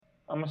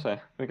vamos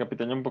a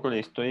recapitular un poco la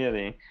historia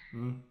de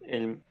Mm,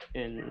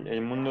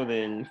 el mundo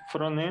del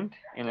frontend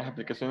en las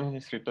aplicaciones de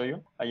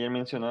escritorio. Ayer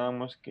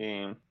mencionábamos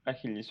que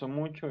agilizó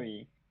mucho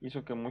y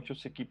hizo que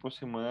muchos equipos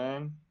se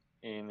mudaran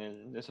en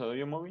el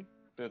desarrollo móvil,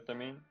 pero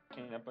también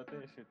en la parte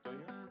de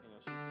escritorio.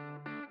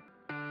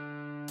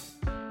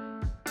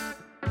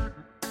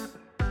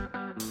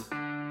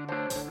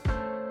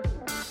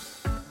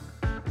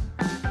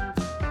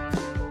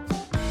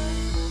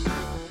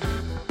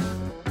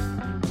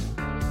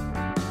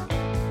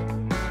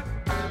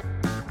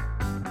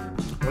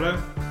 Hola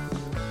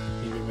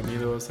y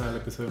bienvenidos al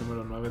episodio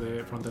número 9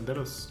 de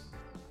Frontenteros.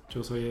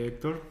 Yo soy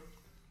Héctor.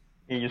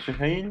 Y yo soy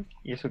Jail,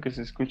 y eso que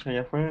se escucha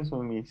allá afuera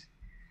son mis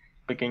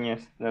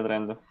pequeñas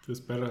ladrando.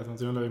 Tus perras nos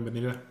dieron la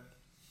bienvenida.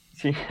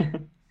 Sí,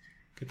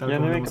 ¿Qué tal? ya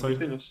 ¿Cómo 9 andamos hoy?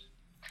 capítulos.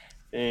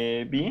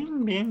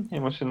 Bien, bien,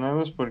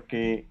 emocionados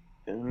porque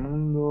el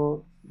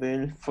mundo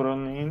del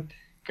frontend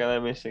cada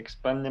vez se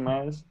expande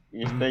más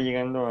y está Mm,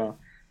 llegando a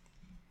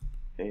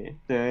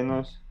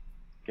terrenos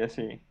que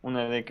hace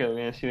una década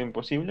habían sido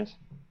imposibles.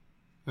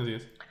 así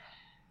es.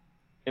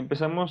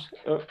 Empezamos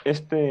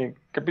este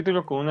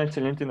capítulo con una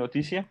excelente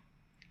noticia,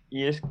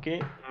 y es que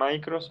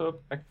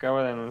Microsoft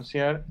acaba de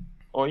anunciar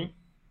hoy,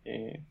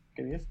 ¿qué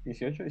día es?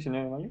 ¿18?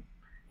 ¿19 de mayo?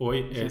 Hoy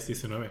es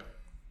 19, 19.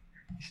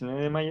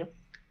 19 de mayo,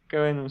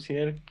 acaba de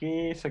anunciar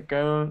que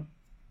sacaron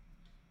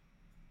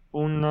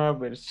una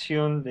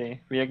versión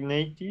de React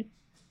Native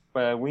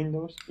para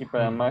Windows y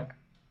para Ujú, Mac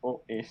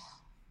OS. Y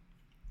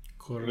esto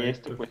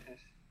correcto. pues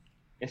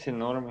es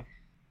enorme.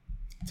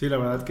 Sí, la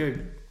verdad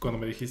que cuando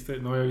me dijiste,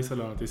 no había visto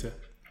la noticia.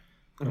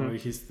 Cuando me Ujú.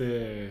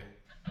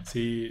 dijiste,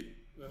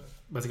 sí,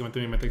 básicamente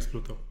mi mente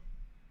explotó.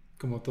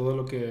 Como todo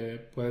lo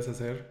que puedes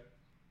hacer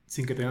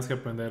sin que tengas que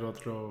aprender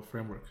otro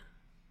framework.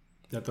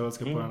 Ya todos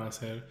que Sí. puedan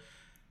hacer.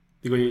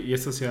 Digo, y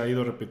esto se ha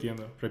ido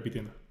repitiendo.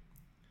 Ujú.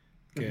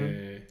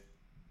 Que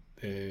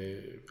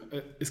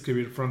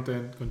escribir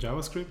frontend con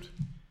JavaScript,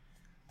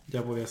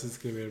 ya podías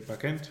escribir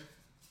backend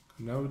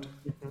con Node,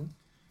 Ujú.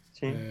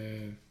 Sí.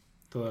 eh,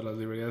 todas las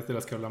librerías de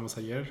las que hablamos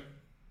ayer,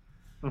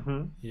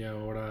 Ujú. y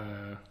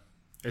ahora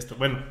esto,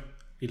 bueno,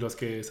 y los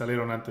que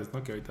salieron antes,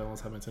 ¿no? Que ahorita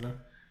vamos a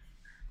mencionar.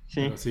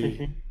 Sí, Pero sí, sí,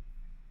 sí.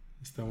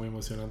 está muy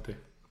emocionante.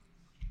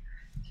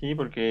 Sí,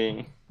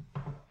 porque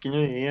 ¿quién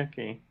yo diría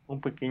que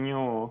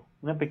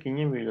una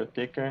pequeña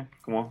biblioteca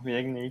como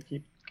React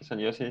Native que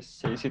salió hace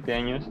 6 7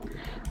 años,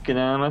 que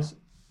nada más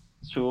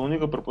su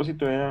único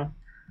propósito era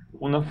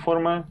una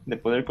forma de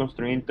poder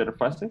construir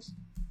interfaces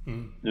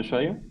Mm, de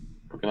usuario,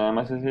 porque nada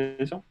más es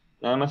eso,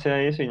 nada más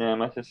era eso y nada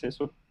más es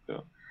eso,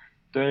 pero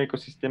todo el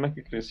ecosistema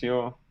que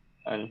creció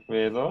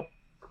alrededor,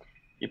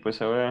 y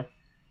pues ahora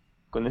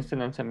con este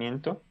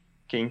lanzamiento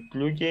que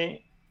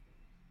incluye,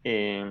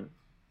 eh,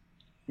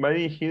 va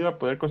dirigido a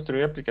poder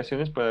construir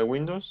aplicaciones para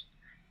Windows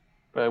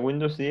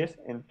 10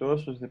 en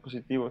todos sus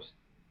dispositivos,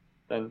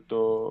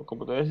 tanto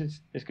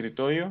computadores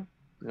escritorio,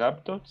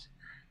 laptops,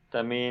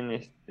 también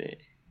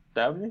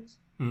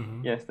tablets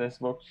ujú. y hasta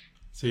Xbox.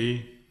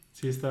 Sí,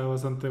 sí está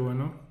bastante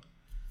bueno.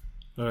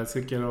 La verdad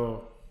es que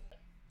quiero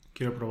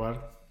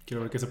probar,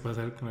 quiero ver qué se puede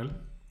hacer con él.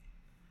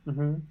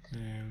 Ujú.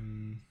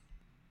 Em,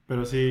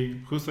 pero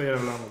sí, justo ayer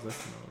hablamos de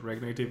esto, ¿no?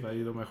 React Native ha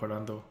ido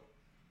mejorando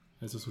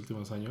estos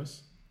últimos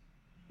años.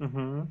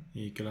 Ujú.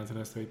 Y que lancen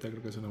esto ahorita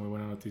creo que es una muy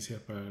buena noticia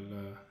para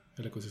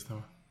el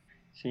ecosistema.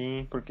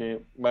 Sí,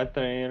 porque va a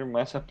traer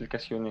más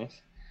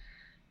aplicaciones.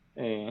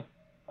 Eh,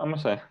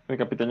 Vamos a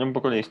recapitular un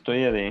poco la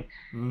historia de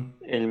Mm,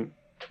 el,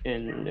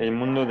 el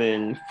mundo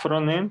del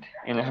frontend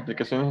en las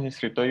aplicaciones de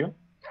escritorio.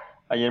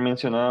 Ayer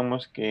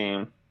mencionábamos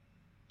que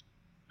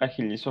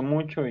agilizó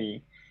mucho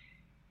y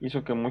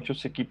hizo que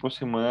muchos equipos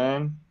se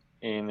mudaran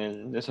en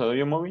el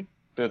desarrollo móvil,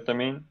 pero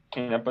también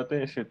en la parte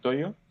de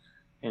escritorio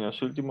en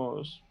los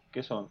últimos,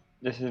 ¿qué son?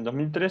 Desde el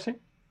 2013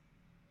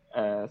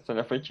 hasta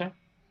la fecha,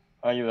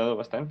 ha ayudado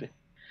bastante.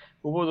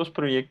 Hubo dos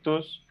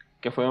proyectos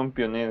que fueron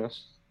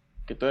pioneros,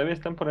 que todavía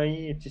están por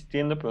ahí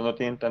existiendo, pero no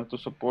tienen tanto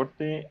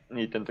soporte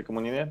ni tanta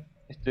comunidad.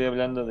 Estoy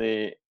hablando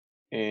de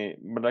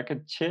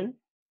Bracket Shell,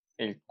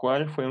 el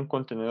cual fue un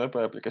contenedor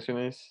para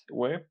aplicaciones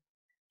web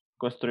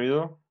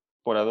construido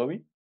por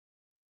Adobe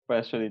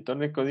para su editor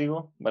de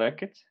código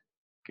Brackets,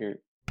 que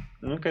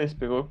nunca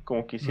despegó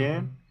como ujú.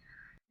 quisieran,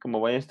 como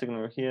varias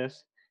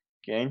tecnologías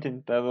que ha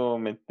intentado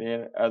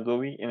meter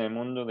Adobe en el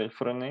mundo del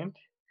frontend.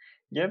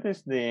 Ya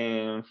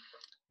desde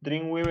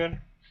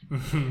Dreamweaver,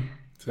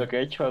 Sí. lo que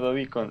ha hecho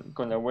Adobe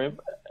con la web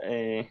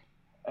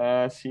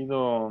ha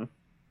sido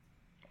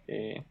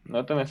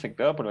no tan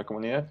aceptado por la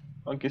comunidad.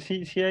 Aunque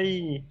sí, sí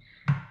hay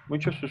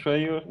muchos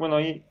usuarios, bueno,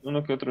 hay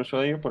uno que otro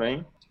usuario por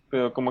ahí,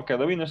 pero como que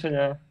Adobe no se le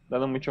ha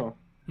dado mucho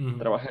Ujú.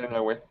 trabajar en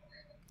la web.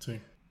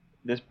 Sí.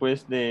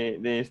 Después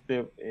de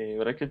este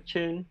Bracket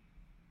Shell,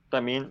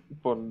 también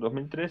por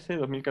 2013,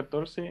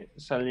 2014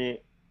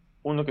 sale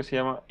uno que se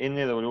llama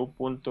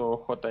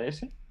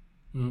nw.js,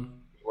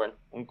 Mm, igual,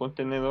 un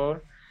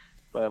contenedor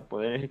para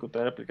poder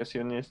ejecutar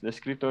aplicaciones de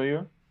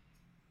escritorio,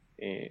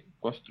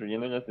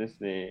 construyéndolas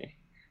desde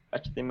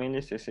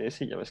HTML,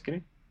 CSS y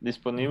JavaScript, ujú.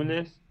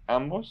 disponibles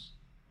ambos,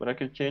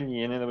 Bracket Shell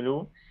y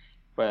NW,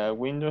 para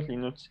Windows,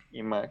 Linux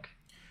y Mac.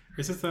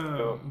 Ese está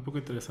Pero, un poco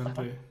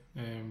ajá, interesante.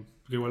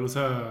 Porque igual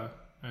usa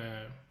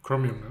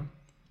Chromium, ¿no?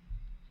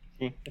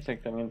 sí,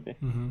 exactamente.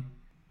 Ujú.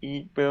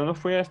 Pero no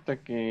fue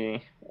hasta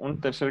que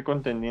un tercer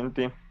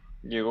contendiente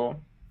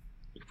llegó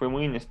y fue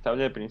muy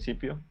inestable al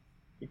principio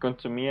y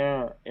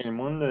consumía el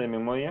mundo de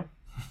memoria.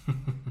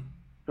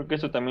 Creo que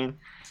eso también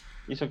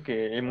hizo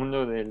que el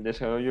mundo del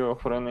desarrollo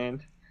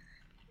frontend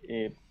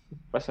eh,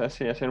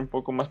 pasase a ser un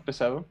poco más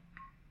pesado.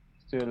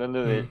 Estoy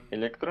hablando Mm, del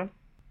Electron,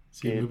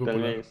 sí, que muy tal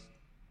popular. vez,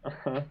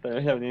 ajá, tal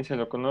vez la audiencia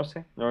lo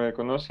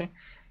reconoce,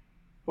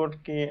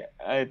 porque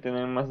ha de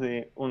tener más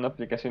de una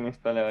aplicación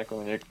instalada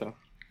con Electron.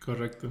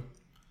 Correcto.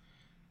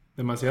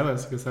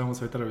 Demasiadas que estábamos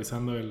ahorita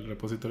revisando el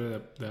repositorio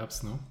de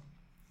apps, ¿no?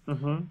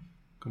 Ujú,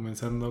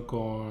 Comenzando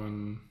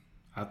con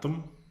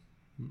Atom,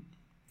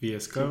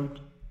 VS sí,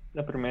 Code.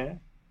 la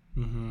primera.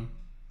 Ujú,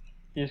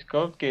 Y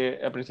Scout, que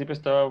al principio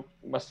estaba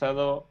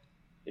basado,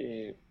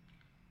 eh,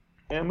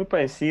 era muy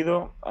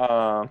parecido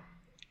a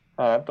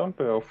Atom,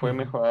 pero fue ujú,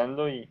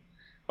 mejorando y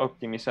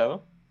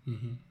optimizado.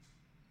 ujú.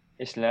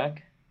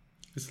 Slack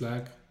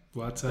Slack,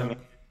 WhatsApp. también.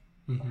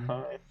 Ujú.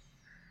 Ajá,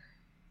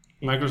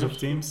 Microsoft incluso,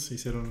 Teams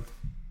hicieron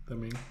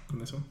también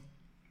con eso.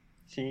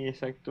 sí,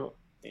 exacto.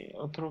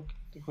 Otro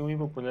que fue muy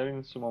popular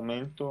en su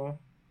momento,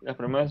 las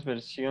primeras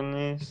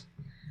versiones,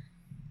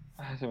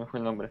 se me fue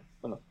el nombre.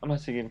 Bueno,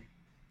 vamos a seguir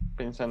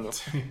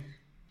pensando. Sí.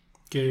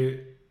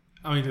 Que,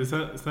 a mí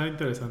está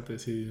interesante.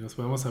 Si nos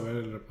podemos saber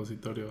el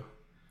repositorio,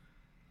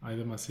 hay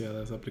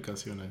demasiadas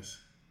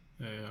aplicaciones.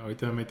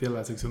 Ahorita me metí a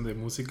la sección de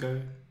música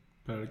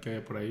para ver qué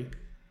hay por ahí.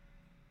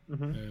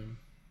 Ujú. Eh,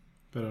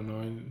 pero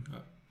no,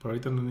 por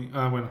ahorita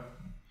no. Bueno,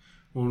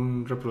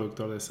 un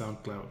reproductor de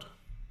SoundCloud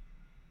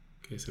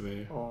que se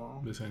ve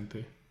O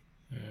decente.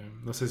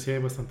 No sé si hay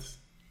bastantes.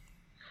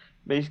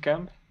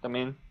 Basecamp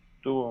también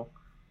tuvo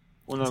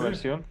 ¿En una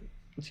serio? versión,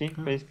 sí,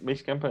 Ah,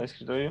 Basecamp para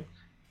escritorio,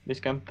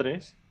 Basecamp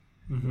 3.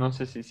 ujú. No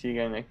sé si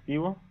sigue en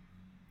activo,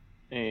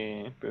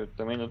 pero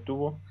también lo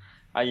tuvo.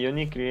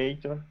 Ionic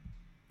Creator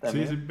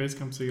Sí, sí, también.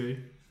 Basecamp sigue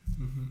ahí.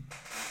 Ujú.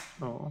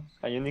 No,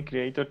 Ionic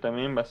Creator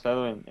también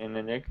basado en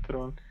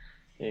Electron.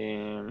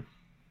 eh,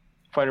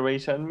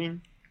 Firebase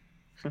Admin,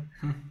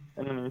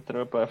 un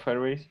administrador para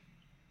Firebase.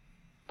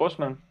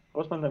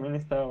 Postman también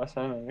estaba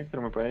basado en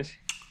Electron, me parece.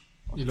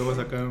 Y Vamos a luego ver.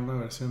 sacaron una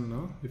versión,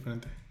 ¿no?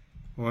 Diferente.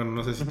 Bueno,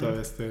 no sé si Ujú.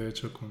 todavía esté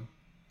hecho con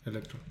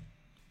Electron.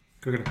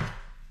 Creo que no.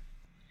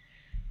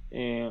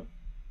 Eh,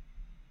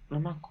 no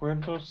me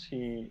acuerdo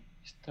si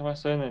está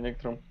basado en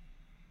Electron,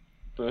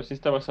 pero sí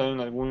está basado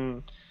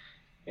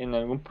en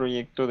algún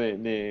proyecto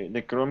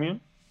de Chromium.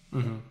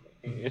 Ujú,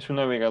 ujú, Es un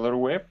navegador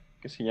web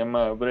que se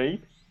llama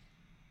Brave,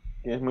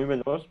 que es muy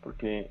veloz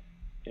porque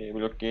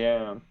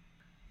bloquea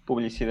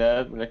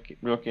publicidad,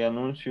 bloquea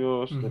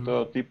anuncios de ujú,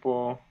 todo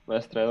tipo,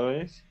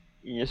 rastreadores,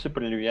 y es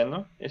súper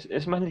liviano.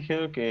 Es más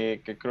ligero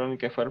que Chrome y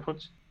que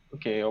Firefox,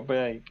 que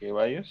Opera y que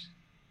varios.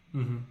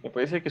 ujú. Me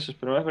parece que sus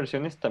primeras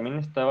versiones también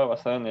estaba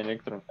basado en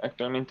Electron.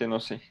 Actualmente no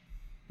sé.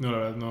 No, la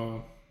verdad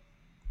no.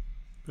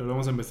 Pero lo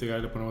vamos a investigar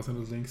y lo ponemos en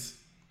los links.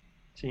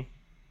 Sí,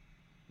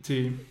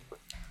 Sí.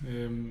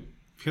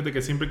 Fíjate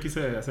que siempre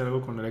quise hacer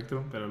algo con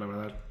Electron, pero la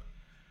verdad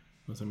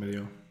no se me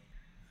dio.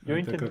 yo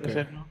Ahorita creo intenté que.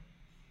 hacerlo,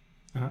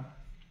 Ajá.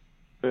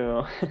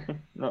 pero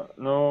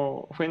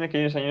no fue en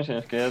aquellos años en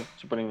los que era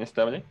súper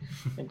inestable,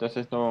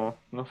 entonces no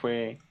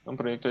fue un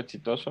proyecto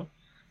exitoso.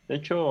 De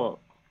hecho,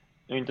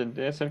 lo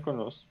intenté hacer con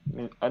los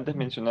antes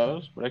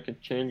mencionados, Bracket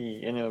Shell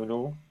y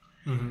NW,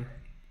 Ujú,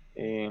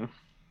 eh,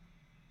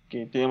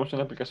 que teníamos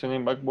una aplicación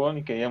en Backbone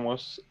y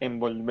queríamos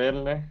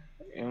envolverla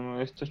en uno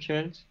de estos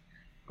shells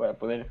para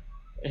poder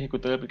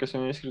ejecutar la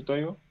aplicación en el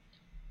escritorio,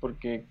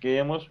 porque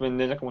queríamos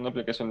venderla como una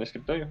aplicación de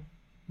escritorio.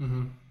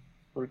 ujú,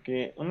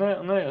 Porque una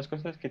de las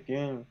cosas que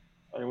tienen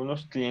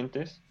algunos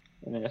clientes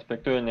en el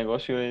aspecto del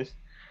negocio es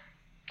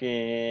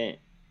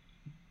que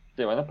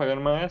te van a pagar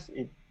más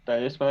y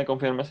tal vez van a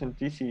confiar más en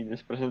ti si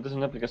les presentas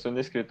una aplicación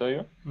de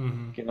escritorio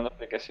ujú, que una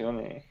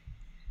aplicación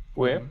ujú,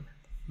 web.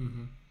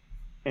 ujú,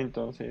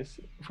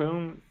 Entonces,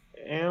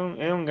 era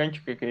un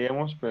gancho que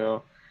queríamos,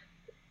 pero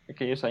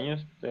aquellos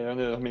años, eran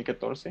de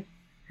 2014,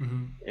 ujú.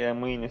 era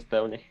muy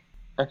inestable.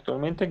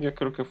 Actualmente yo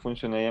creo que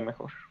funcionaría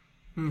mejor.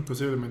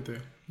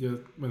 Posiblemente. Ya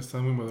bueno,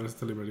 están muy modernas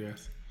estas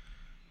librerías.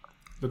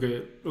 Lo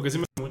que sí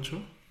me gusta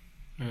mucho,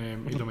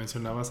 y Ujú, lo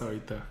mencionabas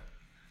ahorita,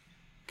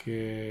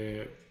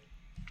 que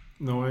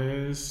no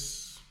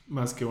es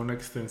más que una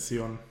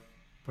extensión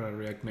para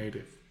React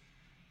Native.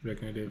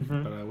 React Native ujú,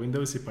 para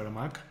Windows y para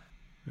Mac.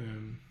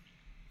 Eh,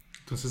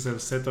 entonces el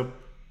setup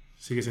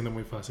sigue siendo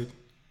muy fácil.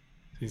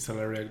 Se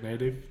instala React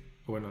Native,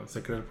 o bueno,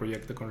 se crea el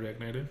proyecto con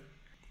React Native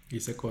y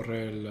se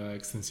corre la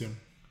extensión.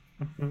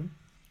 ujú.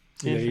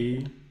 Y Sí, de exactamente.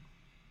 ahí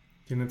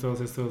tiene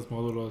todos estos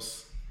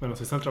módulos, bueno,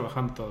 se están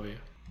trabajando todavía,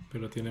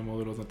 pero tiene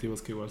módulos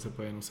nativos que igual se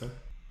pueden usar.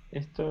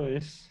 Esto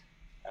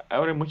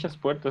abre muchas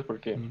puertas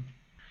porque Mm,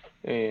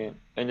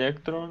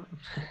 Electron,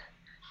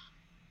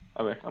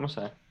 a ver,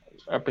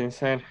 a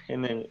pensar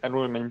en el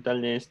árbol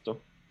mental de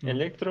esto. mm,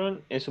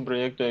 Electron es un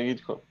proyecto de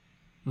GitHub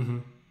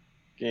ujú,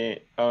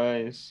 que ahora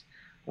es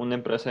una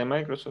empresa de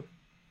Microsoft.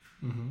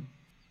 Ujú,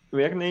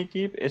 React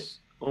Native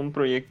es un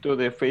proyecto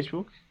de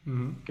Facebook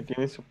ujú, que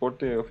tiene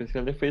soporte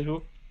oficial de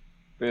Facebook,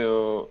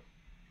 pero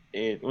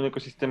un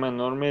ecosistema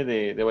enorme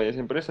de varias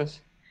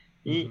empresas.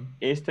 ujú, Y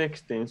esta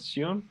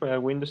extensión para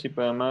Windows y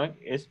para Mac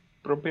es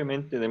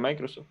propiamente de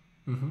Microsoft.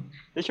 ujú.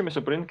 De hecho, me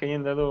sorprende que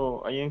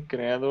hayan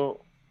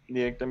creado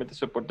directamente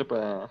soporte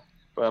para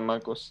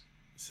MacOS.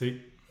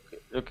 Sí.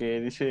 Lo que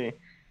dice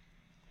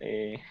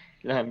eh,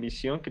 la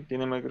ambición que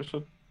tiene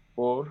Microsoft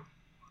por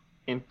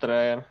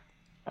entrar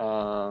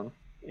a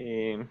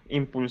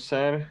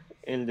impulsar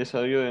el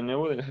desarrollo de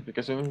nuevo de las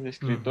aplicaciones de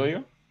Ujú,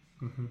 escritorio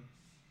ujú,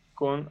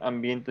 con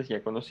ambientes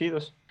ya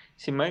conocidos.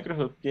 Si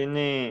Microsoft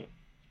tiene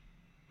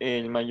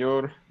el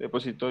mayor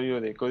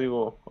repositorio de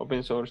código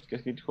open source, que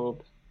es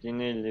GitHub,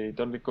 tiene el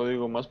editor de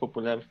código más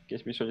popular, que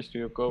es Visual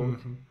Studio Code,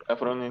 ujú, a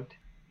frontend,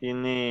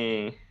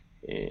 tiene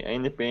a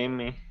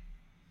NPM,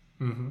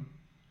 ujú,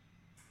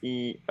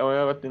 y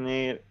ahora va a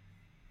tener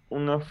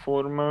una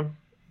forma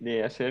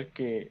de hacer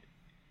que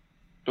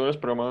todos los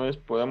programadores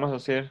podamos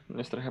hacer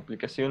nuestras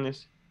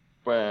aplicaciones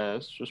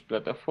para sus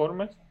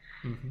plataformas.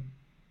 ujú.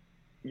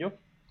 Yo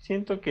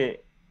siento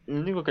que lo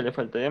único que le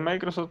faltaría a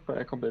Microsoft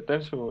para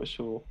completar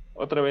su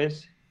otra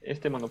vez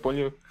este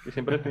monopolio que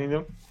siempre ha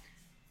tenido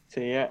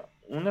sería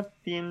una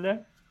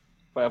tienda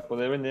para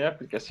poder vender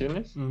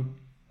aplicaciones, Mm,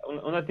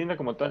 una tienda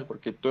como tal,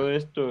 porque todo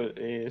esto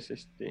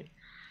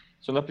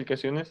son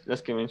aplicaciones,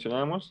 las que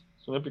mencionamos,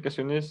 son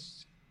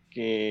aplicaciones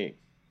que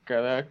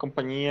cada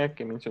compañía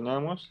que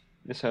mencionamos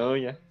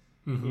desarrolla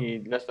ujú. y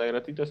las da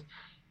gratuitas.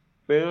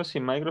 Pero si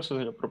Microsoft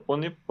se lo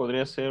propone,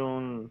 podría ser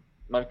un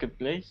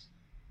marketplace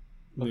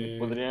donde De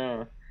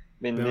podría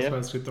temas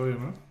para vender. escritorio,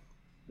 ¿no?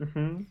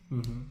 Ujú,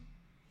 Ujú.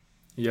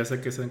 Y ya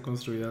sea que sean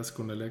construidas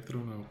con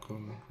Electron o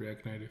con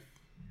React Native.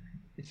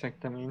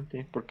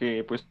 exactamente,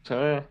 porque pues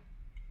ahora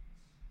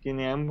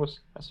tiene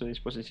ambos a su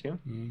disposición.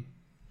 Mm,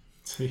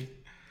 sí.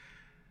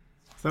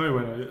 Está muy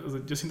bueno. Yo, o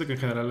sea, yo siento que en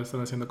general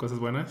están haciendo cosas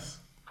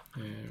buenas.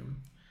 Eh,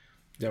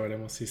 ya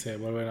veremos si se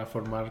vuelven a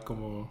formar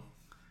como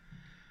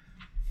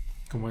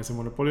ese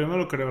monopolio. No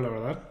lo creo, la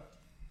verdad.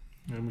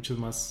 Hay muchos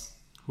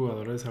más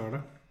jugadores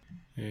ahora.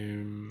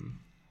 Eh,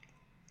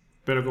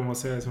 pero como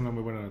sea, es una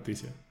muy buena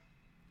noticia.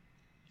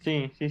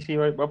 Sí, sí, sí,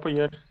 va a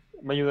apoyar,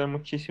 va a ayudar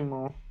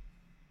muchísimo,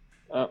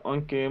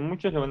 aunque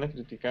muchos lo van a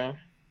criticar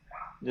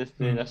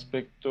desde el Mm,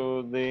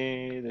 aspecto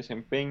de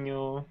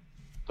desempeño,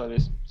 tal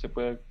vez se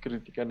pueda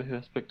criticar desde el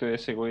aspecto de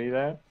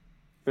seguridad,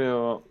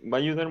 pero va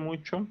a ayudar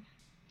mucho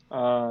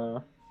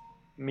a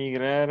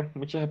migrar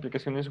muchas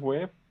aplicaciones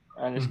web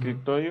al ujú,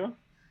 escritorio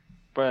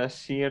para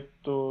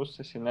ciertos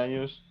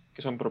escenarios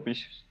que son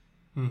propicios.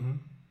 ujú,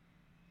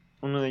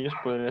 Uno de ellos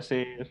podría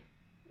ser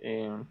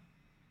eh,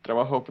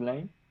 trabajo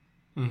offline,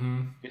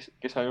 ujú, que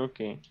es algo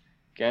que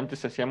antes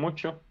se hacía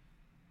mucho,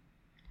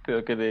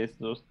 pero que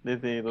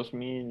desde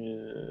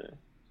 2000,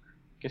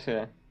 ¿qué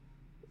será?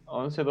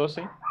 11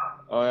 12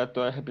 ahora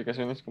todas las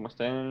aplicaciones como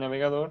están en el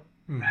navegador,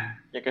 ujú,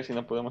 ya casi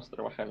no podemos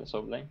trabajarlas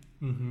offline.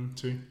 ujú,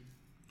 sí.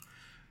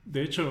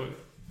 De hecho,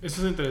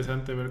 eso es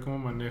interesante ver cómo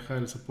maneja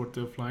el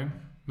soporte offline.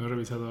 No he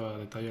revisado a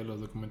detalle los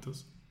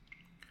documentos.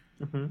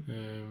 Ujú.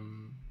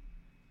 Em,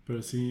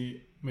 pero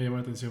sí me llama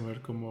la atención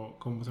ver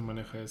cómo se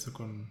maneja eso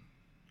con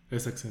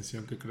esa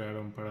extensión que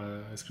crearon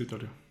para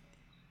escritorio.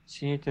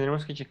 Sí,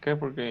 tendremos que checar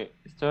porque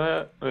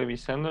estaba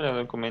revisando la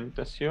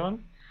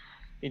documentación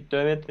y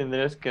todavía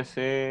tendrás que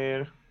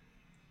hacer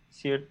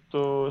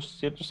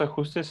ciertos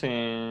ajustes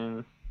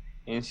en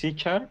C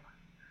Sharp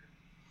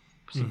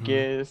si Ujú,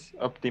 quieres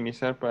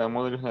optimizar para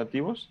módulos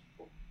nativos.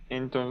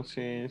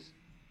 Entonces,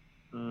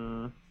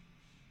 mm,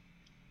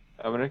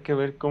 habrá que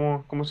ver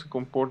cómo se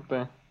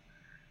comporta,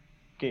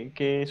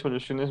 qué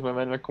soluciones va a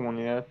dar la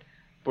comunidad,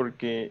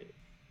 porque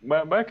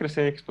va a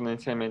crecer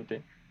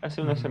exponencialmente.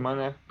 Hace una ujú,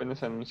 semana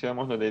apenas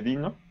anunciamos lo de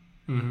Dino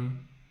ujú,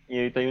 y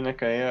ahorita hay una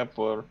carrera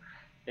por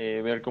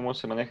ver cómo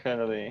se maneja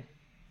lo de,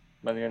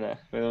 valga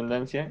la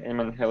redundancia, el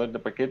manejador de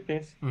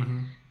paquetes,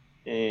 ujú,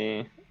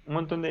 un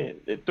montón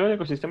de todo el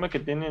ecosistema que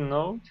tiene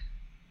Node.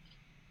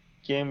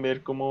 Quieren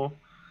ver cómo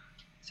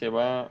se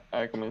va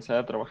a comenzar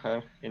a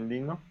trabajar en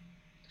Dino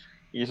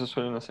y eso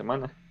solo una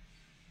semana.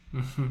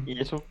 ujú.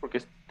 Y eso porque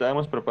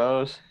estábamos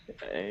preparados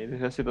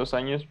desde hace 2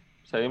 años,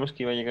 sabíamos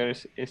que iba a llegar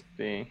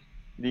este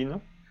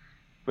Dino,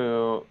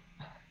 pero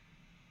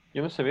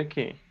yo no sabía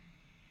que...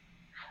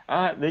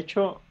 Ah, de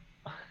hecho,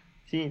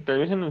 sí, tal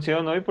vez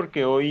anunciaron hoy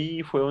porque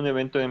hoy fue un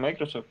evento de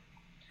Microsoft.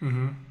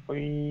 Ujú.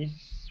 Hoy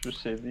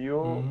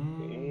sucedió Mm,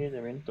 el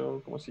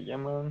evento, ¿cómo se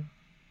llama?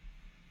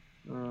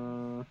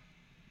 Mm,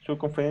 su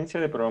conferencia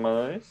de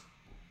programadores.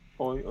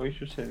 Hoy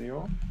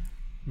sucedió.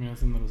 mira,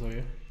 eso no lo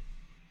sabía.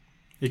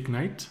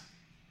 Ignite.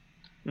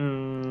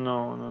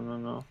 No, no, no,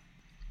 no.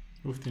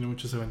 Uf, tiene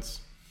muchos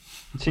eventos.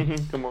 Sí,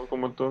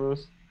 como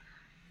todos.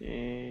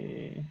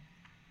 Eh,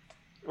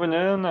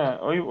 bueno,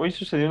 hoy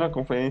sucedió una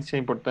conferencia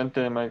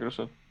importante de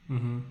Microsoft.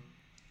 Ujú.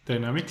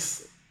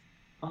 Dynamics.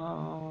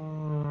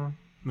 Ah,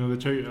 No, de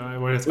hecho hay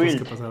varias cosas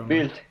que Build, pasaron hoy.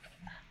 Build,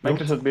 Build.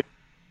 Microsoft Build.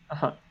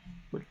 Ajá,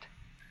 Build.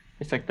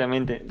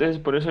 exactamente. Entonces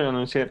por eso lo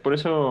anuncié, por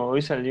eso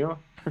hoy salió.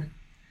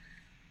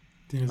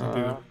 Tiene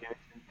sentido. Ah, tiene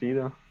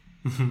sentido.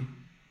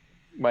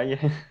 Vaya,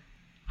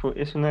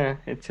 es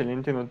una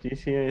excelente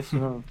noticia, es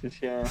una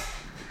noticia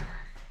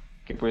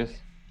que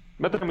pues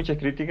va a tener muchas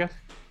críticas,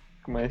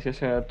 como decía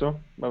hace rato,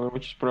 va a haber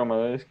muchos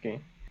programadores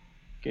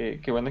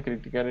que van a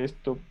criticar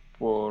esto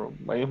por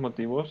varios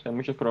motivos. Hay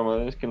muchos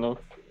programadores que no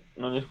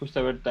les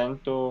gusta ver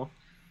tanto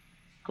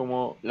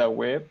como la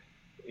web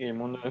y el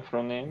mundo de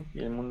frontend y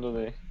el mundo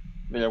de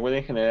la web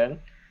en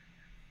general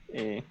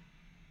eh,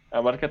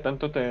 abarca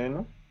tanto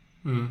terreno.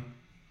 Mm.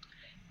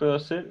 Pero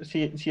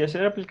si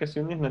hacer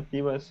aplicaciones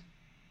nativas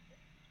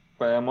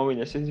para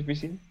móviles es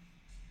difícil,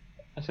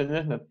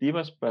 hacerlas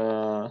nativas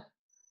para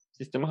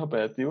sistemas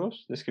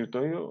operativos de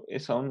escritorio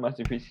es aún más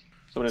difícil,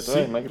 sobre todo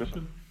de Sí,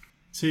 Microsoft.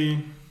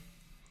 sí,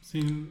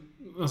 sí,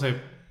 no sé,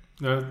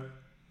 la verdad,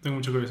 tengo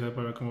mucha curiosidad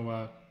para ver cómo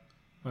va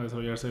a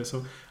desarrollarse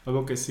eso.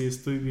 Algo que sí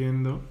estoy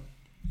viendo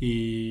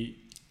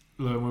y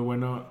lo veo muy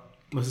bueno,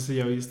 no sé si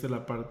ya viste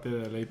la parte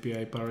del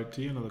API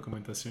Parity en la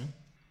documentación,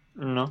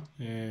 No.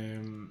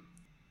 eh,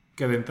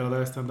 que de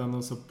entrada están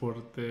dando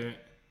soporte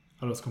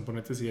a los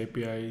componentes y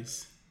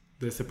APIs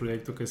de este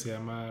proyecto que se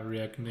llama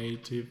React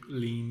Native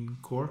Lean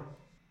Core,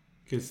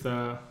 que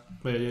está,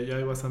 vaya, ya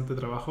hay bastante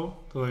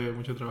trabajo, todavía hay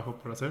mucho trabajo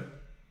por hacer,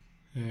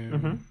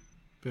 Ujú.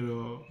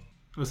 pero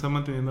lo están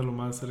manteniendo lo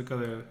más cerca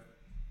de,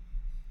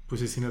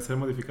 pues y sin hacer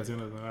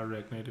modificaciones, ¿no? A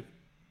React Native.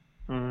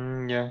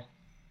 Ya,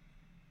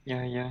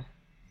 ya, ya.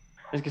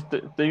 Es que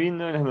estoy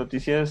viendo en las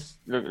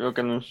noticias lo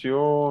que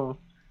anunció,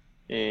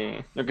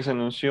 lo que se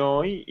anunció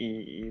hoy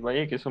y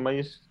vaya que son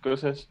varias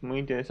cosas muy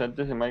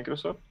interesantes de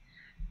Microsoft.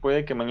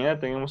 Puede que mañana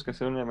tengamos que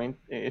hacer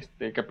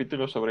este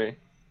capítulo sobre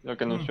lo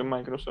que Mm, anunció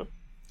Microsoft,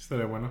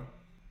 estaría bueno.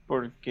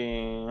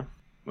 porque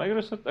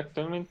Microsoft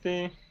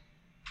actualmente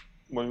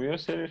volvió a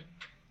ser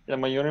la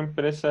mayor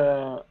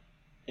empresa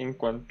en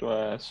cuanto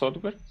a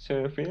software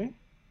se refiere.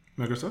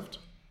 Microsoft.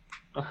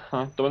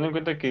 Ajá, tomando en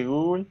cuenta que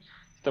Google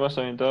está más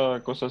orientado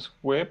a cosas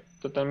web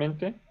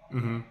totalmente,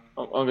 Ujú,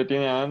 aunque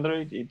tiene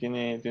Android y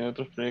tiene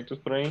otros proyectos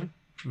por ahí.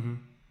 ujú.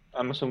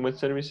 Amazon Web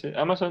Services,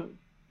 Amazon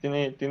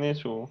tiene uno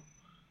de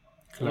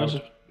Cloud.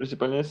 sus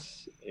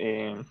principales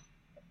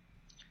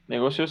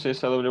negocios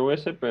es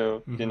AWS,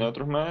 pero tiene Ujú,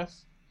 otros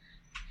más.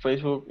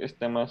 Facebook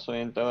está más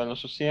orientado a lo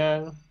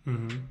social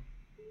ujú.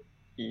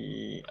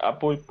 y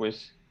Apple,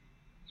 pues,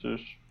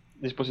 sus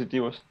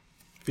dispositivos.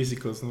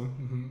 Físicos, ¿no?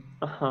 Ujú.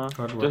 Ajá.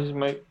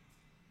 Hardware.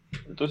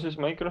 Entonces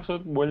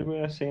Microsoft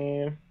vuelve a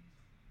ser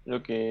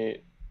lo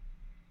que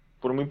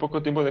por muy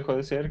poco tiempo dejó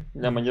de ser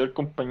la Ujú, mayor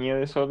compañía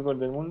de software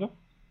del mundo.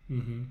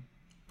 ujú.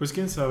 Pues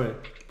quién sabe,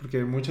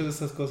 porque muchas de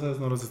estas cosas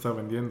no las está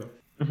vendiendo.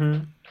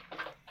 Ujú.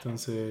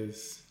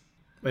 Entonces,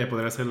 vaya,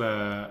 podría ser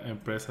la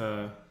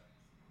empresa,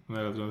 una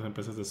de las grandes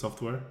empresas de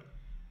software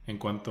en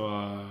cuanto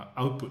a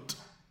output,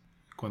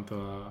 en cuanto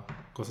a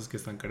cosas que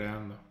están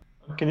creando.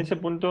 Que en ese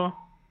punto,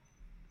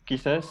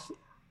 quizás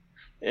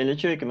el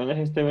hecho de que no las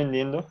esté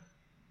vendiendo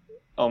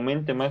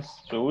aumente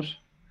más su uso.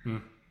 Mm,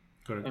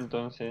 correcto.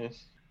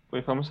 Entonces,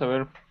 pues vamos a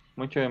ver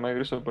mucho de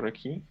Microsoft por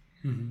aquí.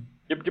 Ujú.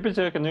 Yo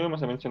pensaba que no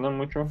íbamos a mencionar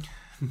mucho.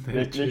 De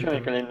De hecho, yo hecho, en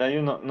el también.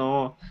 calendario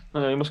no lo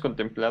habíamos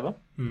contemplado,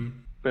 Mm,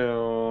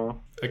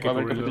 pero hay va que a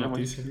haber cubrir la capítulos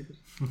muy noticia.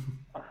 específicos.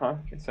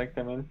 Ajá,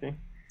 exactamente.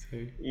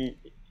 Sí. Y,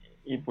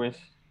 y pues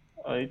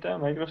ahorita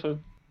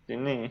Microsoft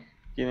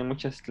tiene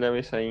muchas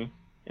claves ahí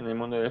en el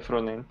mundo del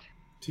frontend.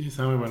 Sí,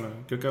 está muy bueno.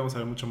 Creo que vamos a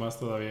ver mucho más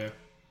todavía.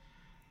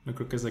 No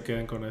creo que se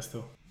queden con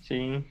esto.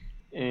 Sí,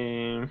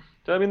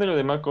 estaba viendo lo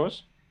de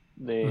MacOS,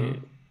 Ujú.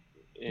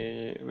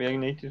 de React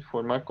Native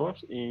for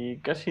MacOS, y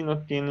casi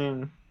no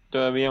tienen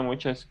todavía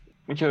mucha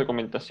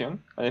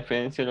documentación, a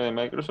diferencia de lo de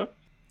Microsoft.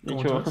 De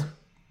 ¿Cómo hecho, otras?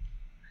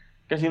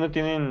 casi no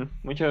tienen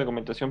mucha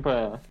documentación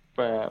para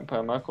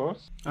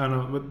macOS. Ah,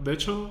 no. De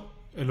hecho,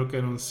 en lo que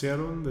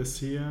anunciaron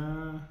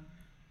decía...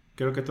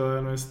 Creo que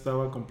todavía no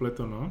estaba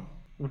completo, ¿no?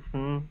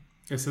 Ujú,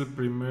 Es el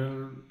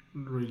primer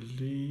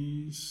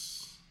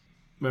release.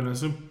 Bueno,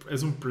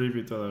 es un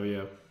preview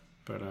todavía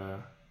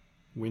para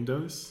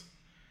Windows.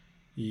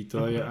 Y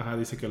todavía, ujú. ajá,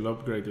 dice que el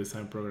upgrade está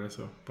en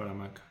progreso para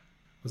Mac.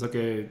 O sea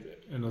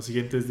que en los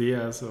siguientes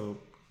días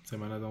o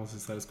semanas vamos a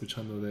estar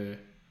escuchando de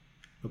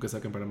lo que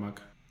saquen para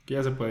Mac. Que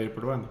ya se puede ir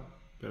probando,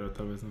 pero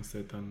tal vez no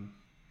esté tan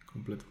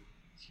completo.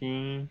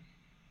 Sí,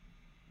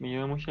 me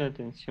llama mucho la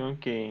atención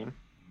que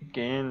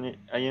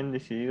hayan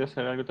decidido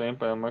hacer algo también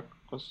para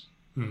macOS.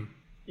 Mm,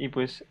 Y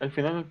pues al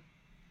final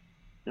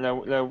la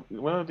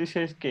buena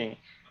noticia es que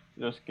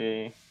los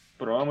que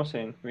probamos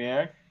en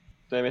React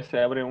todavía se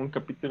abre un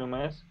capítulo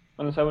más.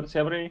 Bueno, se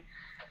abren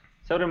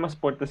más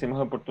puertas y más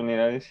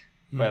oportunidades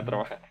para ujú.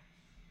 trabajar.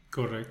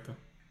 Correcto.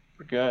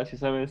 Porque ahora si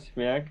sabes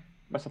React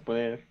vas a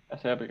poder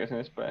hacer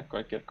aplicaciones para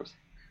cualquier cosa.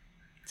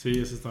 Sí,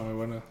 eso está muy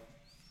bueno.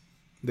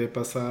 De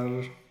pasar,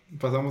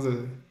 pasamos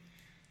de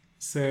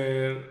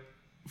ser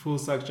full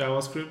stack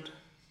JavaScript.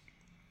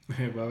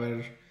 Va a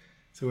haber,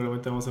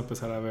 seguramente vamos a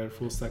empezar a ver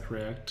full stack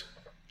React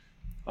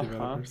Ajá,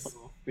 developers.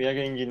 o React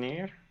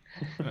Engineer.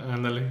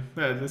 Ándale,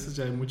 de esos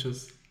ya hay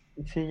muchos.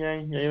 Sí, ya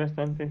hay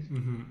bastantes.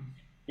 Ujú.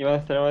 iban a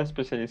estar más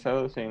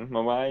especializados en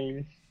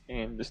mobile,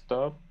 en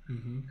desktop.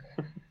 Ujú.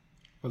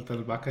 Falta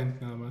el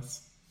backend nada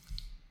más.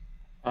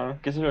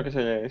 Que eso es lo que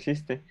se le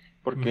existe,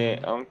 porque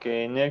Ujú,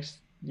 aunque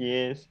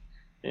Next.js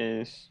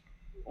es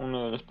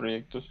uno de los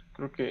proyectos,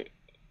 creo que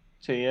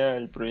sería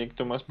el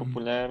proyecto más ujú,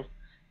 popular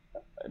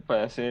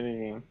para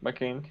hacer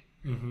backend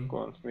ujú,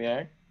 con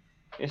React.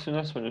 Es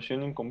una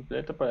solución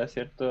incompleta para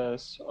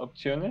ciertas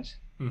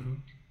opciones, ujú,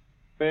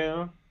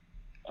 pero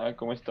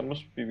como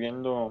estamos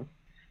viviendo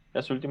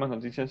las últimas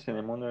noticias en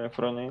el mundo del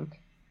frontend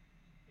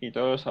y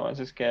todos los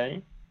avances que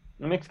hay,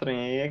 no me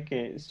extrañaría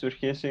que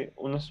surgiese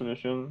una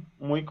solución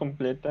muy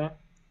completa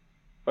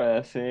para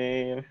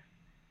hacer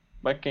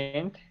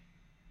backend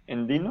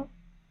en Dino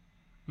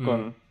ujú.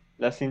 con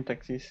la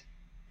sintaxis,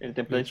 el De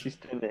template hecho.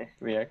 system de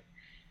React.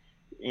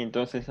 Y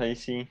entonces ahí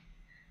sí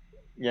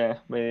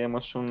ya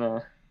veríamos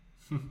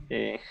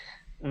eh,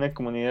 una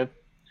comunidad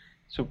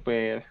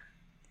súper,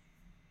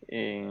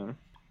 eh,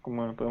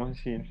 ¿cómo lo podemos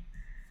decir?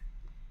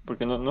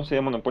 Porque no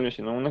sería monopolio,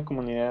 sino una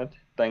comunidad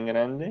tan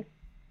grande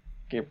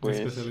que ¿De pues,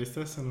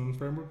 especialistas en un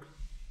framework?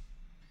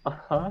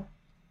 ajá,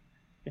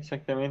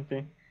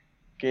 exactamente.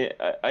 Que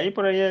hay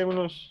por ahí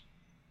algunos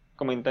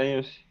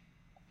comentarios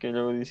que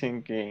luego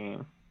dicen que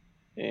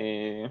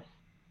eh,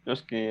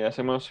 los que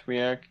hacemos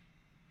React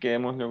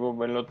queremos luego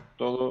verlo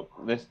todo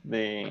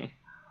desde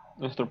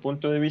nuestro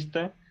punto de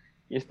vista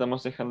y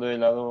estamos dejando de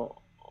lado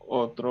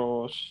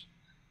otros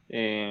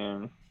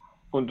eh,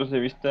 puntos de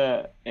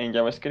vista en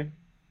JavaScript.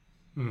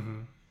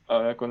 Ujú,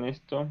 Ahora con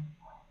esto,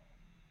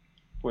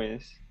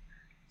 pues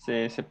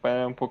se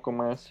separa un poco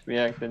más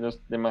React de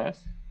los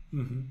demás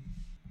ujú.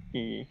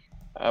 y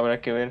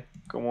habrá que ver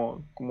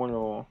cómo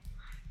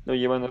lo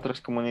llevan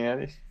otras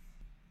comunidades.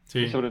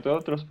 Y Sí, sobre todo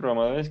otros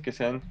programadores que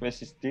se han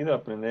resistido a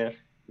aprender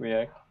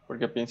React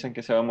porque piensan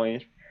que se va a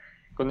morir.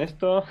 Con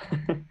esto,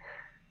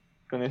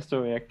 con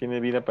esto React tiene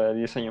vida para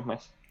 10 años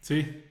más.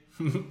 sí,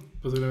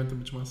 posiblemente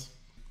mucho más.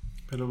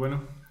 Pero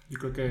bueno, yo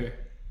creo que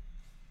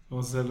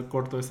vamos a hacer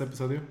corto este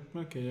episodio.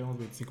 Bueno, que llevamos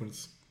 25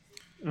 minutos.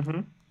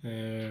 Ujú.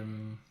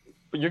 Em,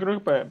 Pues yo creo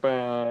que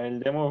para el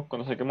demo,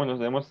 cuando saquemos los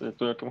demos de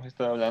todo lo que hemos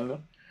estado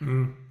hablando,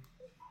 mm,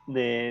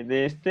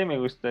 de este me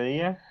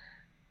gustaría,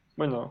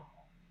 bueno,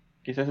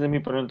 quizás es muy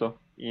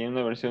pronto y en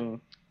una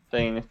versión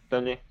tan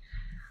inestable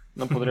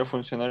no podría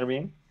funcionar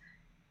bien,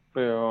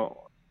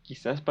 pero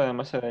quizás para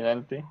más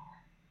adelante.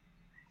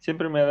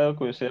 Siempre me ha dado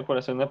curiosidad por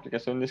hacer una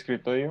aplicación de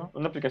escritorio,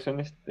 una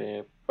aplicación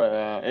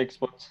para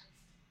Xbox.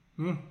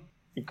 mm.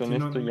 Y con Sí,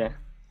 esto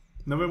ya.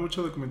 no veo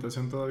mucha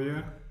documentación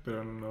todavía,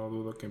 pero no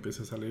dudo que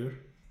empiece a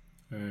salir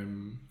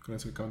con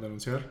eso que acaban de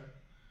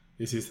anunciar.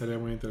 Y sí, estaría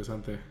muy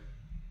interesante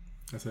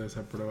hacer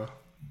esa prueba.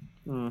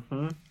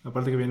 Ujú.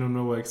 Aparte que viene un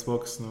nuevo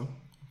Xbox, ¿no?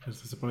 Pues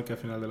se supone que a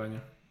final del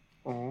año.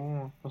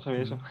 No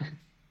sabía Mm, eso.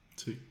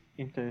 sí,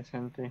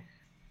 Interesante.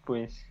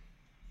 Pues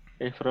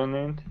el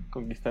frontend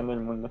conquistando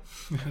el mundo.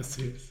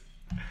 así es.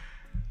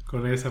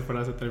 Con esa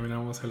frase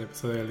terminamos el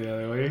episodio del día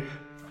de hoy.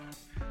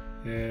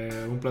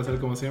 Un placer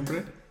como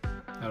siempre.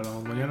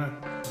 Hablamos mañana.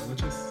 Buenas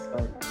noches.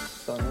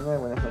 Hasta mañana,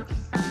 buenas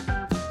noches.